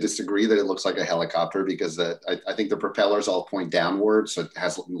 I'm going to disagree that it looks like a helicopter because I think the propellers all point downward, so it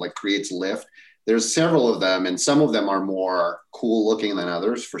has like creates lift. There's several of them, and some of them are more cool looking than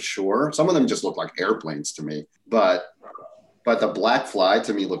others, for sure. Some of them just look like airplanes to me. But the Black Fly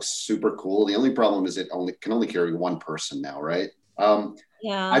to me looks super cool. The only problem is it can only carry one person now, right?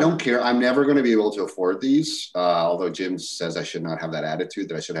 Yeah. I don't care. I'm never going to be able to afford these. Although Jim says I should not have that attitude,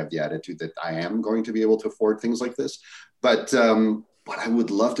 that I should have the attitude that I am going to be able to afford things like this. But I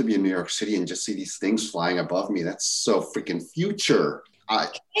would love to be in New York City and just see these things flying above me. That's so freaking future. Can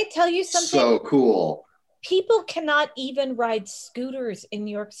I tell you something? So cool. People cannot even ride scooters in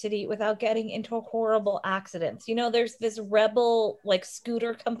New York City without getting into horrible accidents. You know, there's this rebel like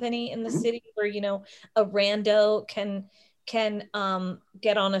scooter company in the city where, you know, a rando can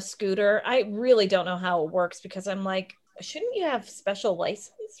get on a scooter. I really don't know how it works because I'm like, shouldn't you have special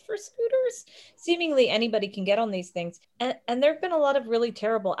license for scooters? Seemingly anybody can get on these things. And there have been a lot of really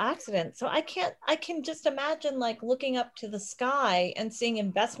terrible accidents. So I can just imagine like looking up to the sky and seeing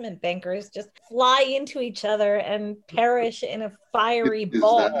investment bankers just fly into each other and perish in a fiery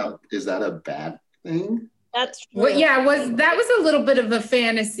ball. Is that a bad thing? That's true. Well, yeah, that was a little bit of a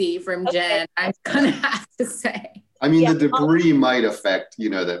fantasy from Jen, I'm gonna have to say. I mean, the debris might affect, you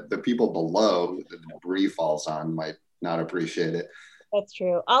know, the people below the debris falls on might not appreciate it. That's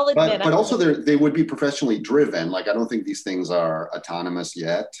true. I'll admit. But also they would be professionally driven. Like, I don't think these things are autonomous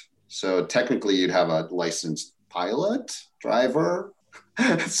yet. So technically you'd have a licensed pilot, driver,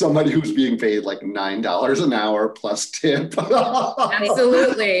 somebody who's being paid like $9 an hour plus tip.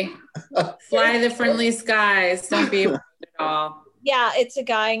 Absolutely. Fly the friendly skies. Don't be afraid at all. Yeah, it's a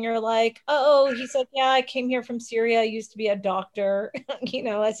guy and you're like, oh, he's like, yeah, I came here from Syria. I used to be a doctor, you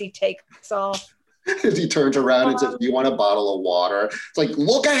know, as he takes off. As he turns around and says, do you want a bottle of water? It's like,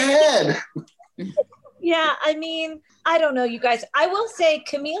 look ahead. Yeah, I mean, I don't know, you guys. I will say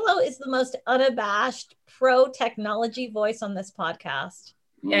Camilo is the most unabashed pro-technology voice on this podcast.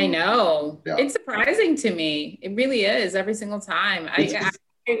 I know. Yeah. It's surprising to me. It really is every single time. I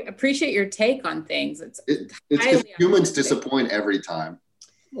appreciate your take on things. It's because humans disappoint every time.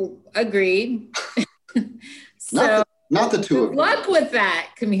 Agreed. So not the two of good you. luck with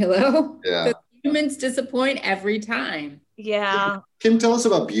that, Camilo. Yeah. The humans disappoint every time. Yeah. Kim, tell us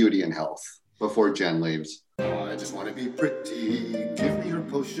about beauty and health before Jen leaves. I just want to be pretty. Give me your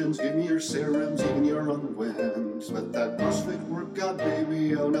potions, give me your serums, even your unguents. But that CrossFit workout,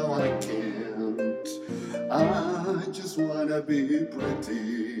 baby, oh no, I can't. I just want to be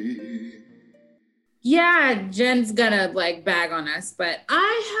pretty. Yeah, Jen's gonna like bag on us, but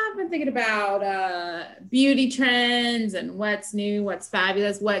I have been thinking about beauty trends and what's new, what's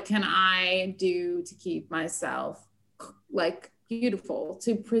fabulous. What can I do to keep myself like beautiful,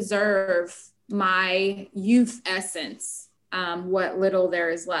 to preserve my youth essence, what little there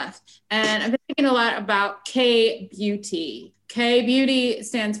is left. And I've been thinking a lot about K-beauty. K-beauty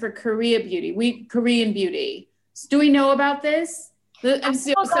stands for Korean beauty. So do we know about this?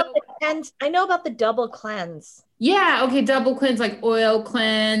 I know about the double cleanse. Yeah, okay, double cleanse, like oil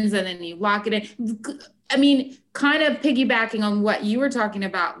cleanse, and then you lock it in. I mean, kind of piggybacking on what you were talking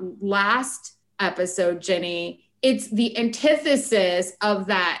about last episode, Jenny, it's the antithesis of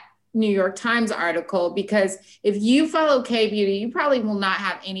that New York Times article, because if you follow K-beauty, you probably will not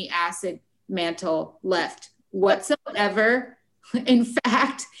have any acid mantle left whatsoever. In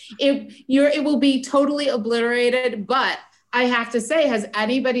fact, it will be totally obliterated. But I have to say, has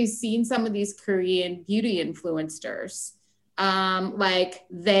anybody seen some of these Korean beauty influencers? Like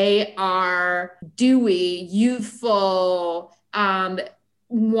they are dewy, youthful.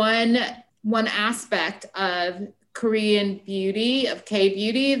 One aspect of Korean beauty, of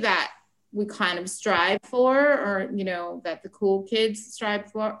K-beauty, that we kind of strive for, or, you know, that the cool kids strive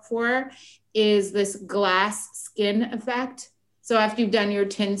for is this glass skin effect. So after you've done your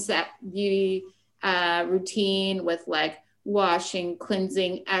 10-step beauty routine with like washing,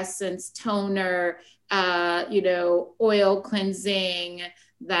 cleansing, essence, toner, oil cleansing,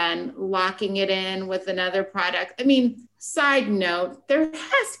 then locking it in with another product. I mean, side note, there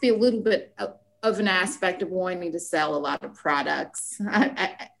has to be a little bit of an aspect of wanting to sell a lot of products.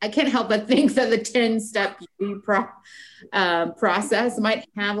 I can't help but think that the 10-step beauty process might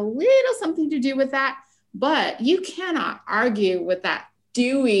have a little something to do with that, but you cannot argue with that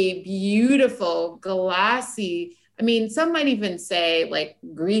dewy, beautiful, glassy, I mean, some might even say like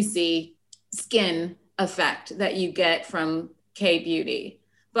greasy skin effect that you get from K-beauty.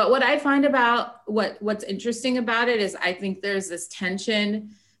 But what I find about what's interesting about it is I think there's this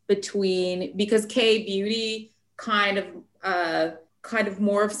tension between, because K-beauty kind of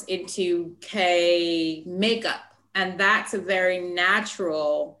morphs into K makeup, and that's a very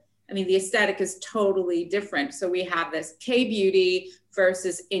natural, I mean, the aesthetic is totally different. So we have this K-beauty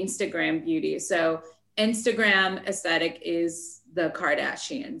versus Instagram beauty. So Instagram aesthetic is the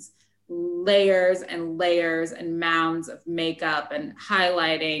Kardashians, layers and layers and mounds of makeup and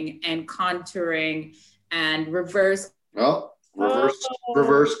highlighting and contouring and reverse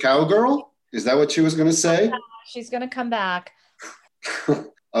cowgirl? Is that what she was going to say? She's going to come back.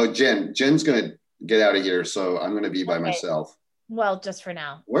 Oh, Jen's going to get out of here, so I'm going to be by myself. Well, just for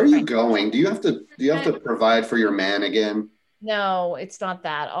now. Where are you going? Do you have to provide for your man again? No, it's not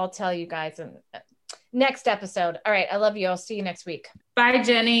that. I'll tell you guys in next episode. All right. I love you. I'll see you next week. Bye,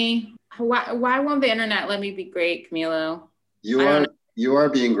 Jenny. Why won't the internet let me be great, Camilo? You are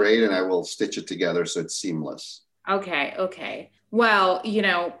being great, and I will stitch it together so it's seamless. Okay. Well,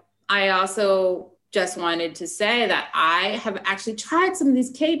 I also just wanted to say that I have actually tried some of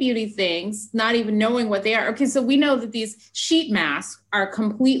these K-beauty things, not even knowing what they are. Okay, so we know that these sheet masks are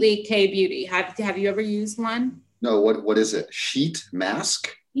completely K-beauty. Have you ever used one? No, what is it? Sheet mask?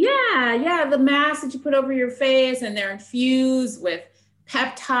 Yeah, the mask that you put over your face, and they're infused with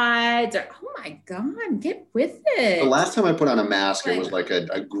peptides. Oh my God, get with it. The last time I put on a mask, it was like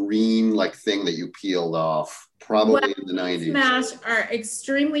a green thing that you peeled off, probably in the 90s. These masks are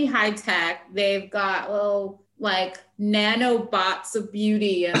extremely high tech. They've got little nanobots of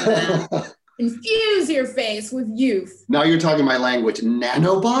beauty and then infuse your face with youth. Now you're talking my language.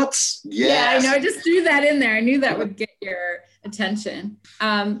 Nanobots? Yes. Yeah, I know. I just threw that in there. I knew that would get your attention.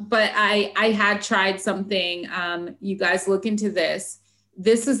 But I had tried something. You guys look into this.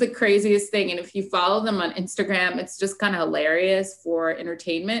 This is the craziest thing. And if you follow them on Instagram, it's just kind of hilarious for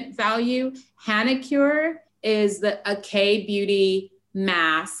entertainment value. Hanacure is a K-beauty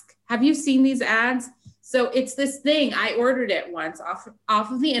mask. Have you seen these ads? So it's this thing. I ordered it once off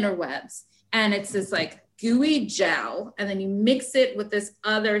of the interwebs. And it's this gooey gel. And then you mix it with this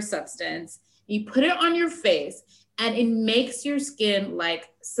other substance. You put it on your face and it makes your skin like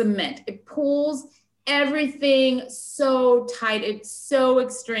cement. It pulls everything so tight. It's so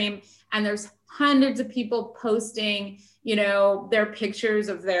extreme. And there's hundreds of people posting, their pictures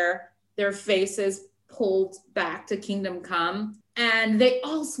of their faces pulled back to Kingdom Come, and they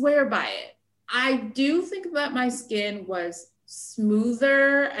all swear by it. I do think that my skin was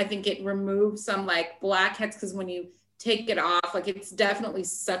smoother. I think it removed some like blackheads, because when you take it off, like it's definitely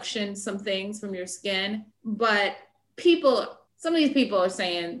suctioned some things from your skin. But some of these people are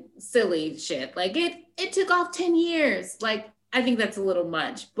saying silly shit. Like it took off 10 years. Like, I think that's a little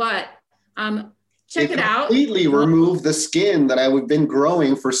much, but check it out. Completely removed the skin that I would have been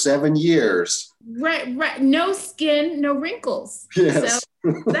growing for 7 years. Right. No skin, no wrinkles. Yes.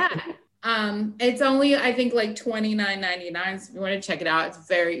 So that. It's only, I think, like $29.99. So if you want to check it out, it's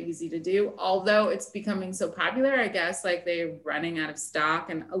very easy to do. Although it's becoming so popular, I guess, like they're running out of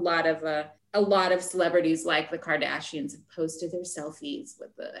stock, and a lot of celebrities like the Kardashians have posted their selfies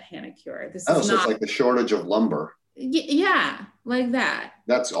with the Hanacure. So it's like the shortage of lumber. Yeah, like that.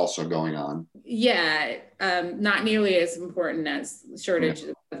 That's also going on. Yeah, not nearly as important as shortage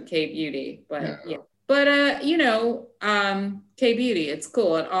of K-beauty, but yeah. But, K-beauty, it's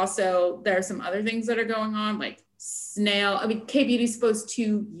cool. And also there are some other things that are going on, like K-beauty is supposed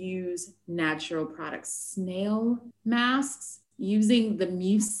to use natural products, snail masks using the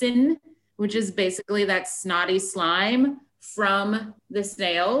mucin, which is basically that snotty slime from the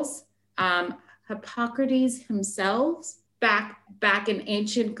snails. Hippocrates himself, back in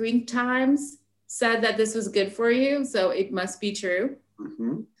ancient Greek times, said that this was good for you. So it must be true.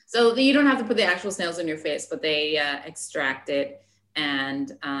 Mm-hmm. So you don't have to put the actual snails in your face, but they extract it.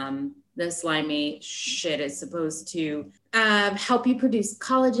 And the slimy shit is supposed to help you produce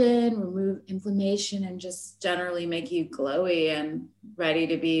collagen, remove inflammation, and just generally make you glowy and ready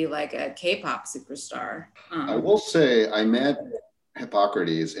to be like a K-pop superstar. I will say I met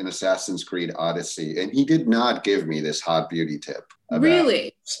Hippocrates in Assassin's Creed Odyssey, and he did not give me this hot beauty tip about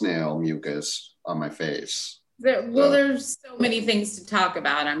snail mucus on my face. There's so many things to talk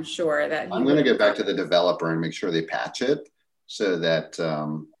about, I'm sure. I'm going to get back to the developer and make sure they patch it so that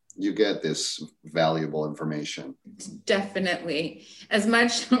you get this valuable information. Definitely. As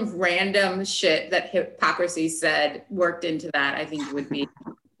much random shit that hypocrisy said worked into that, I think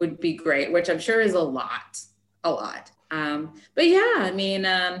would be great, which I'm sure is a lot. But yeah, I mean,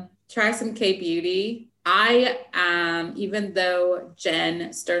 try some K-beauty. Even though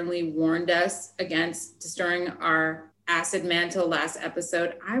Jen sternly warned us against destroying our acid mantle last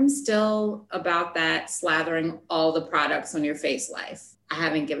episode, I'm still about that slathering all the products on your face life. I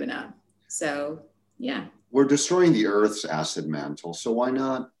haven't given up. So yeah. We're destroying the Earth's acid mantle, so why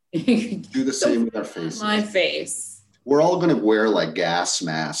not do the same with our faces? My face. We're all going to wear like gas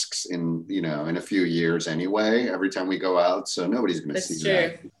masks in a few years anyway, every time we go out. So nobody's going to see that.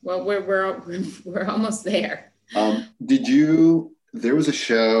 That's true. Well, we're almost there. There was a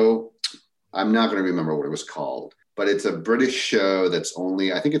show, I'm not going to remember what it was called, but it's a British show I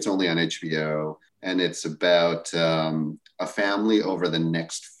think it's only on HBO. And it's about a family over the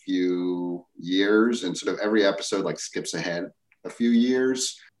next few years. And sort of every episode like skips ahead a few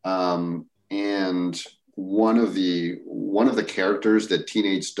years. And one of the characters, the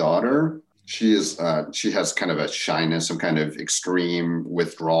teenage daughter, she has kind of a shyness, some kind of extreme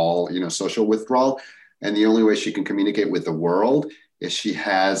withdrawal, social withdrawal. And the only way she can communicate with the world is she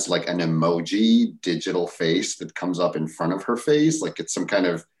has like an emoji digital face that comes up in front of her face. Like it's some kind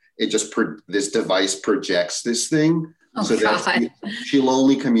of, this device projects this thing. Oh, so that she'll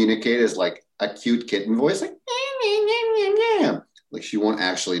only communicate as like a cute kitten voice, like, like she won't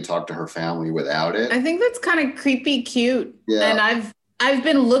actually talk to her family without it. I think that's kind of creepy cute. Yeah. And I've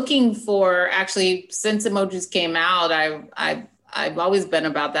been looking for, actually, since emojis came out, I've always been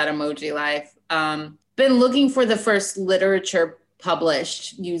about that emoji life. Been looking for the first literature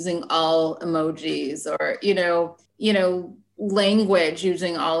published using all emojis, or, language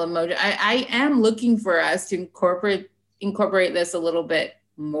using all emoji. I am looking for us to incorporate this a little bit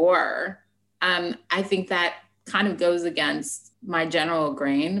more. I think that kind of goes against my general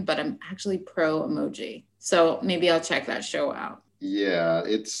grain, but I'm actually pro emoji. So maybe I'll check that show out. Yeah,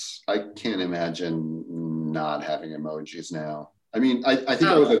 I can't imagine not having emojis now. I mean, I think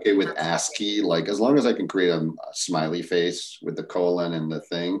I was okay with ASCII, like as long as I can create a smiley face with the colon and the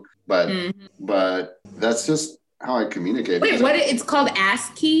thing. But that's just how I communicate. Wait, it's called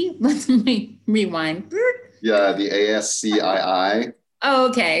ASCII? Let me rewind. Yeah, the ASCII. Oh,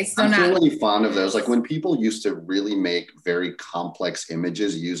 okay. So I'm really fond of those. Like when people used to really make very complex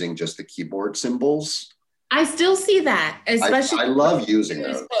images using just the keyboard symbols. I still see that, especially. I love using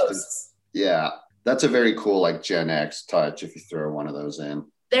those. Posts. Yeah, that's a very cool like Gen X touch if you throw one of those in.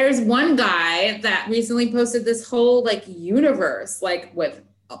 There's one guy that recently posted this whole like universe, like with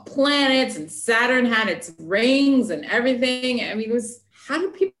planets, and Saturn had its rings and everything. I mean, how do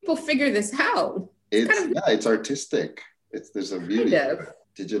people figure this out? It's artistic. There's a beauty,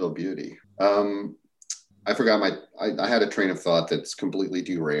 digital beauty. I forgot I had a train of thought that's completely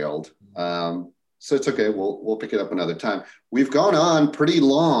derailed. So it's okay. We'll pick it up another time. We've gone on pretty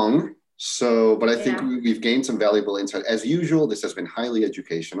long. But I think we've gained some valuable insight. As usual, this has been highly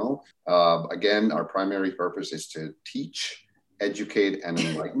educational. Again, our primary purpose is to teach, educate, and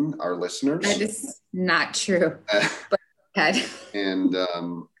enlighten our listeners. That is not true. And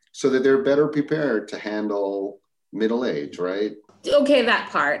so that they're better prepared to handle middle age, right? Okay,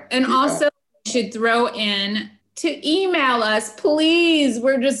 that part. And also should throw in to email us, please.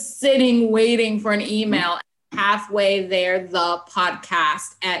 We're just sitting waiting for an email. Halfway there, the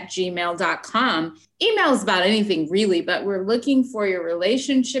podcast @gmail.com. Emails about anything really, but we're looking for your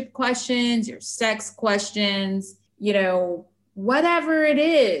relationship questions, your sex questions, whatever it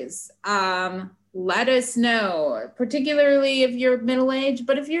is. Let us know, particularly if you're middle-aged,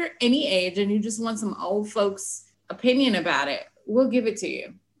 but if you're any age and you just want some old folks' opinion about it, we'll give it to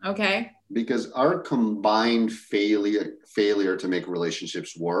you. Okay? Because our combined failure to make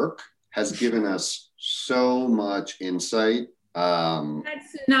relationships work has given us so much insight.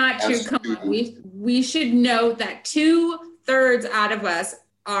 That's not true. Come on. We should note that 2/3 out of us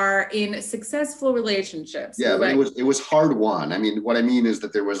are in successful relationships. Yeah, but it was hard won. I mean, what I mean is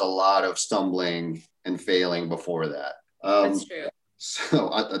that there was a lot of stumbling and failing before that. That's true.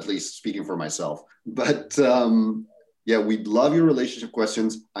 So at least speaking for myself. But we'd love your relationship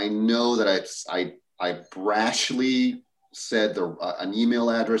questions. I know that I brashly said an email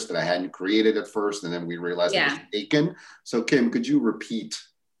address that I hadn't created at first, and then we realized it was taken. So Kim, could you repeat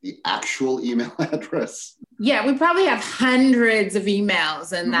the actual email address? Yeah, we probably have hundreds of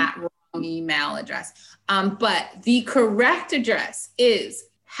emails in that wrong email address. But the correct address is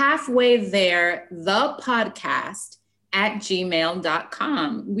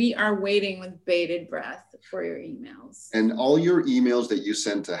halfwaythere.thepodcast@gmail.com. We are waiting with bated breath for your emails. And all your emails that you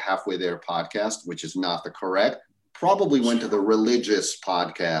sent to Halfway There Podcast, which is not the correct, probably went to the religious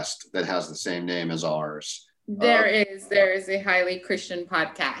podcast that has the same name as ours. There is a highly Christian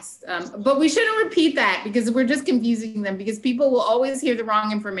podcast, but we shouldn't repeat that because we're just confusing them, because people will always hear the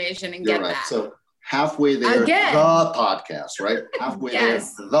wrong information and get that. So Halfway There, again, the podcast, right? Halfway There,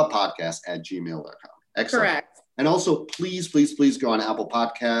 the podcast @gmail.com. Excellent. Correct. And also, please go on Apple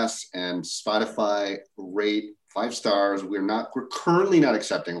Podcasts and Spotify, rate 5 stars. We're currently not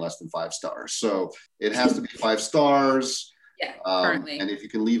accepting less than 5 stars. So it has to be 5 stars. Yeah, currently. And if you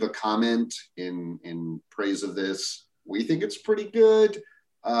can leave a comment in praise of this, we think it's pretty good.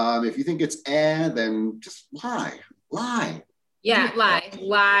 If you think it's then just lie. Yeah,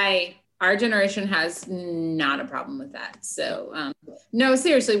 lie. Our generation has not a problem with that. So no,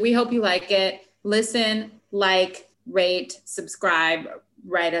 seriously, we hope you like it. Listen, like, rate, subscribe,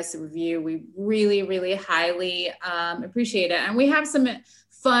 write us a review. We really, really highly appreciate it. And we have some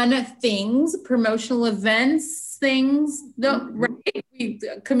fun things, promotional events, things. Right?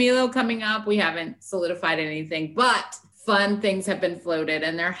 Camilo coming up. We haven't solidified anything, but fun things have been floated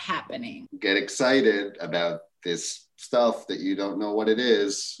and they're happening. Get excited about this stuff that you don't know what it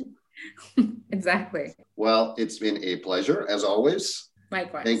is. Exactly. Well, it's been a pleasure as always.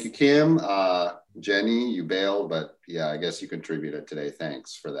 Likewise. Thank you, Kim. Jenny, you bailed, but yeah, I guess you contributed today.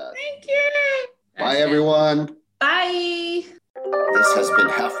 Thanks for that. Thank you. Bye, everyone. Bye. This has been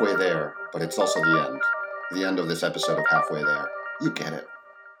Halfway There, but it's also the end. The end of this episode of Halfway There. You get it.